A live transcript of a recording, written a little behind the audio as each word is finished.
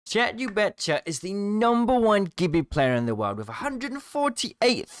Chet Ubetcha is the #1 Gibby player in the world with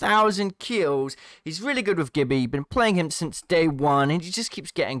 148,000 kills. He's really good with Gibby. Been playing him since day one, and he just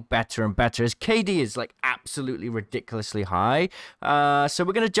keeps getting better and better. His KD is like absolutely ridiculously high. So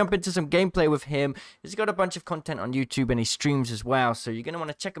we're going to jump into some gameplay with him. He's got a bunch of content on YouTube and he streams as well. So you're going to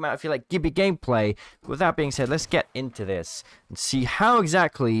want to check him out if you like Gibby gameplay. With that being said, let's get into this and see how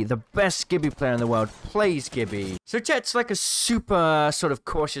exactly the best Gibby player in the world plays Gibby. So Chet's like a super sort of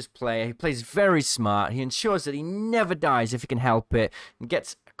cautious player. He plays very smart. He ensures that he never dies if he can help it and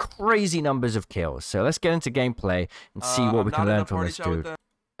gets crazy numbers of kills. So let's get into gameplay and see what we can learn from this dude.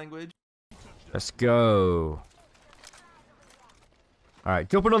 Let's go. Alright,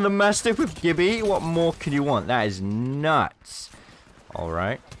 jumping on the Mastiff with Gibby. What more can you want? That is nuts.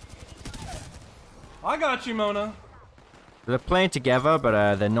 Alright. I got you, Mona. They're playing together,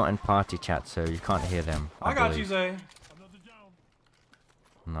 but they're not in party chat, so you can't hear them. I got you, Zay.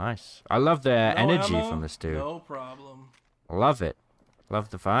 Nice. I love the energy ammo? from this dude. No problem. Love it. Love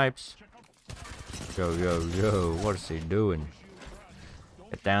the vibes. Yo, yo, yo. What is he doing?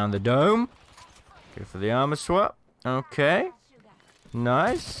 Get down the dome. Go for the armor swap. Okay.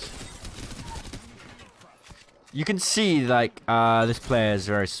 Nice. You can see, like, this player is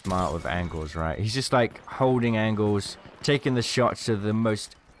very smart with angles, right? He's just, like, holding angles, taking the shots that are the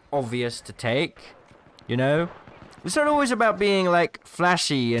most obvious to take, you know? It's not always about being, like,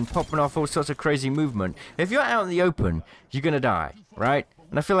 flashy and popping off all sorts of crazy movement. If you're out in the open, you're gonna die, right?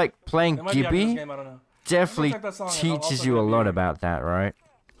 And I feel like playing Gibby definitely teaches you a lot about that, right?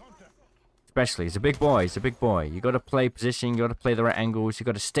 Especially, he's a big boy, he's a big boy. You gotta play position, you gotta play the right angles, you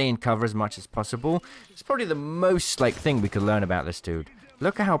gotta stay in cover as much as possible. It's probably the most, like, thing we could learn about this dude.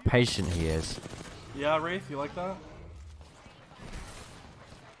 Look at how patient he is. Yeah, Wraith, you like that?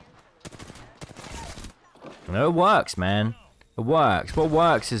 No, it works, man. It works. What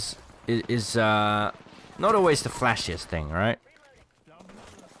works is not always the flashiest thing, right?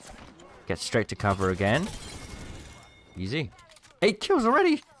 Get straight to cover again. Easy. 8 kills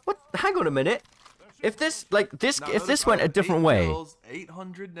already? What? Hang on a minute. If this, like, if this went a different way. Kills,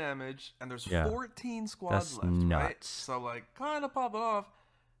 800 damage, and there's 14 squads left, nuts. right? So, like, kind of pop it off.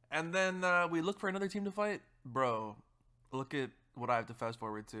 And then we look for another team to fight. Bro, look at what I have to fast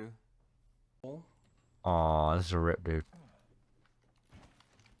forward to. Aw, this is a rip, dude.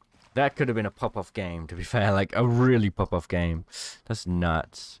 That could have been a pop-off game, to be fair. Like, a really pop-off game. That's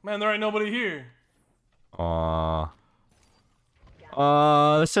nuts. Man, there ain't nobody here. Aw.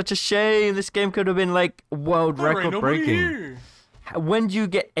 Aw, that's such a shame. This game could have been, like, world record breaking. When do you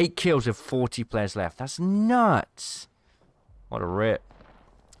get 8 kills with 40 players left? That's nuts. What a rip.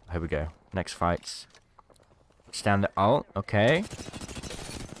 Here we go. Next fights. Stand the ult. Okay.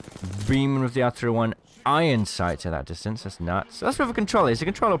 Beaming with the R301. Iron sights at that distance. That's nuts. That's with a controller. He's a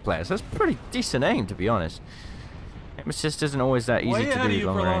controller player, so that's pretty decent aim, to be honest. Aim assist isn't always that easy to do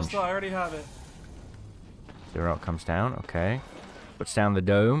long range. I already have it. Zero comes down. Okay. Puts down the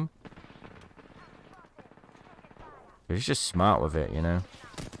dome. He's just smart with it, you know.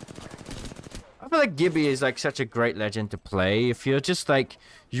 I feel like Gibby is like such a great legend to play. If you're just like,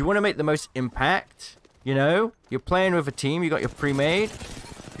 you want to make the most impact, you know, you're playing with a team, you got your pre-made.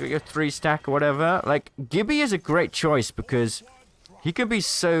 You got your 3-stack or whatever. Like, Gibby is a great choice because he can be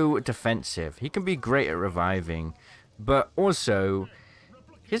so defensive. He can be great at reviving. But also,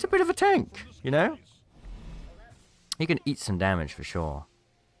 he's a bit of a tank, you know? He can eat some damage for sure.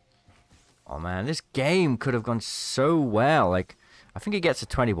 Oh man, this game could have gone so well. Like, I think he gets a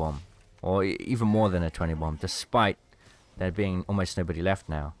 20 bomb. Or even more than a 20 bomb. Despite there being almost nobody left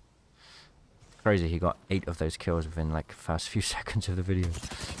now. Crazy, he got 8 of those kills within like the first few seconds of the video.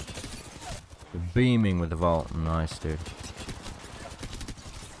 Beaming with the vault. Nice, dude.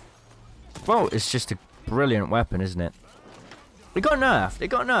 Well, it's just a brilliant weapon, isn't it? It got nerfed. It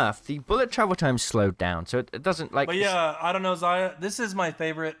got nerfed. The bullet travel time slowed down, so it doesn't like... But yeah, I don't know, Zaya. This is my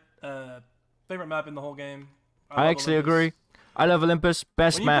favorite favorite map in the whole game. I actually agree. I love Olympus.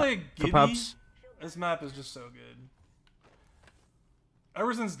 Best map for pubs. This map is just so good.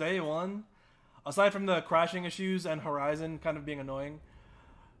 Ever since day one, aside from the crashing issues and Horizon kind of being annoying.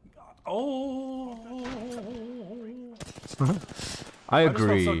 Oh, I agree.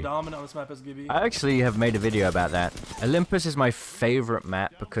 I just felt so dominant on this map as Gibby. I actually have made a video about that. Olympus is my favorite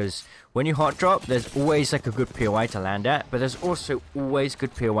map because when you hot drop, there's always like a good POI to land at, but there's also always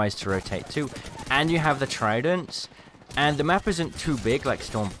good POIs to rotate to, and you have the tridents, and the map isn't too big like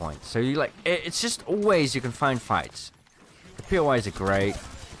Storm Point, so you like it's just always you can find fights. The POIs are great.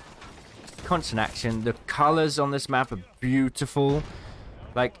 Constant action. The colors on this map are beautiful.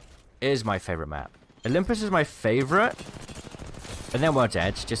 Like, it is my favorite map. Olympus is my favorite, And then World's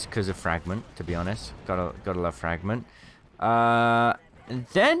Edge, just because of Fragment, to be honest. Gotta love Fragment. And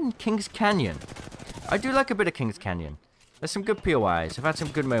then King's Canyon. I do like a bit of King's Canyon. There's some good POIs. I've had some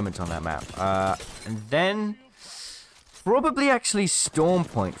good moments on that map. And then probably actually Storm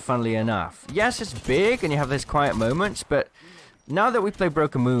Point, funnily enough. Yes, it's big and you have those quiet moments, but now that we play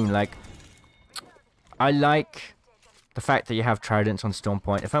Broken Moon, like, I like the fact that you have Tridents on Storm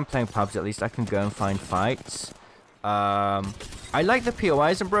Point. If I'm playing pubs, at least I can go and find fights. I like the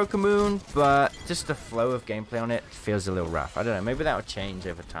POIs in Broken Moon, but just the flow of gameplay on it feels a little rough. I don't know, maybe that will change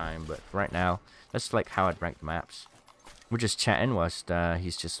over time, but right now, that's like how I'd rank the maps. We're just chatting whilst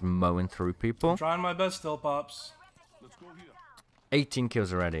he's just mowing through people. Trying my best still, Pops. 18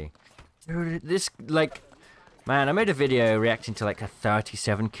 kills already. Dude, this, like, man, I made a video reacting to like a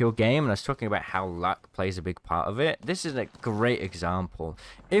 37 kill game, and I was talking about how luck plays a big part of it. This is a great example.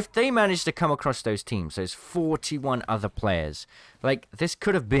 If they managed to come across those teams, those 41 other players, like, this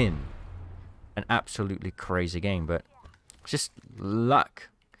could have been an absolutely crazy game, but just luck.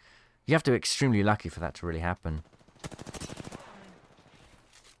 You have to be extremely lucky for that to really happen.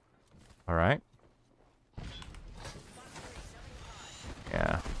 Alright.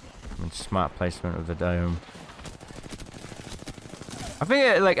 Yeah. I mean, smart placement of the dome. I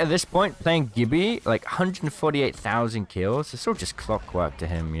think, like, at this point, playing Gibby, like, 148,000 kills, it's sort of just clockwork to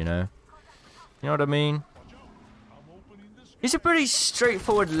him, you know? You know what I mean? He's a pretty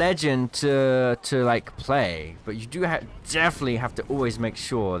straightforward legend to like, play, but you do definitely have to always make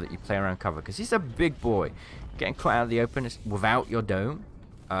sure that you play around cover, because he's a big boy. Getting caught out of the open without your dome,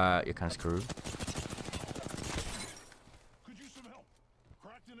 you're kind of screwed.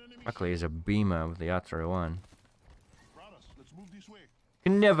 Luckily, he's a beamer with the R301.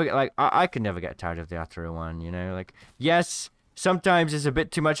 Can never get, like, I can never get tired of the R301, you know? Like, yes, sometimes it's a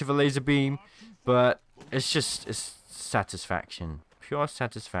bit too much of a laser beam, but it's satisfaction. Pure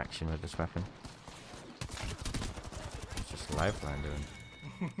satisfaction with this weapon. It's just lifeline doing.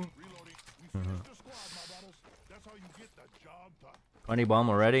 20 bomb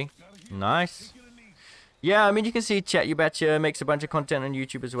already. Nice. Yeah, I mean, you can see Chet, Ubetcha makes a bunch of content on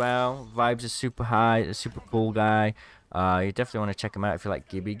YouTube as well. Vibes are super high. A super cool guy. You definitely want to check him out if you like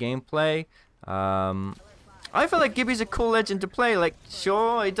Gibby gameplay. I feel like Gibby's a cool legend to play. Like,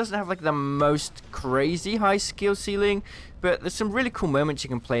 sure, it doesn't have like the most crazy high skill ceiling, but there's some really cool moments you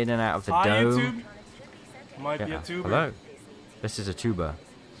can play in and out of the dome. YouTube. Might be a tuber. Hello. This is a tuber.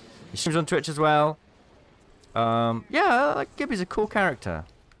 He streams on Twitch as well. Yeah, like, Gibby's a cool character.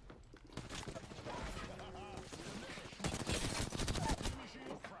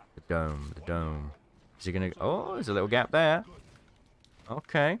 The dome. Is he gonna? Oh, there's a little gap there.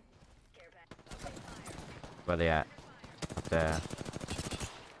 Okay. Where they at? Up there.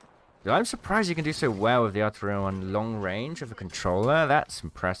 I'm surprised you can do so well with the R301 long range of a controller. That's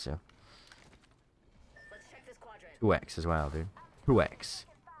impressive. 2x as well, dude. 2x.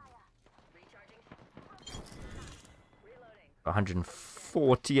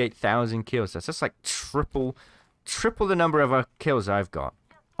 148,000 kills. That's just like triple the number of kills I've got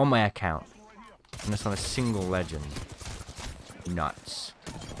on my account. And that's on a single legend. Nuts.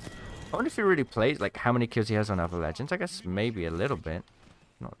 I wonder if he really plays, like, how many kills he has on other legends. I guess maybe a little bit.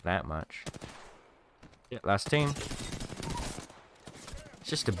 Not that much. Yeah, last team. It's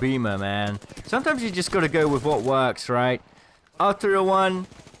just a beamer, man. Sometimes you just gotta go with what works, right? R301,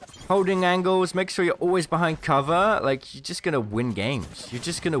 holding angles, make sure you're always behind cover. Like, you're just gonna win games. You're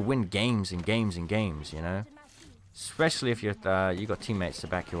just gonna win games and games and games, you know? Especially if you got teammates to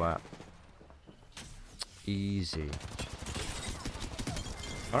back you up. Easy.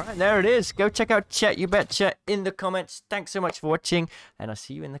 Alright, there it is. Go check out Chet, Ubetcha in the comments. Thanks so much for watching, and I'll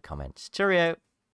see you in the comments. Cheerio.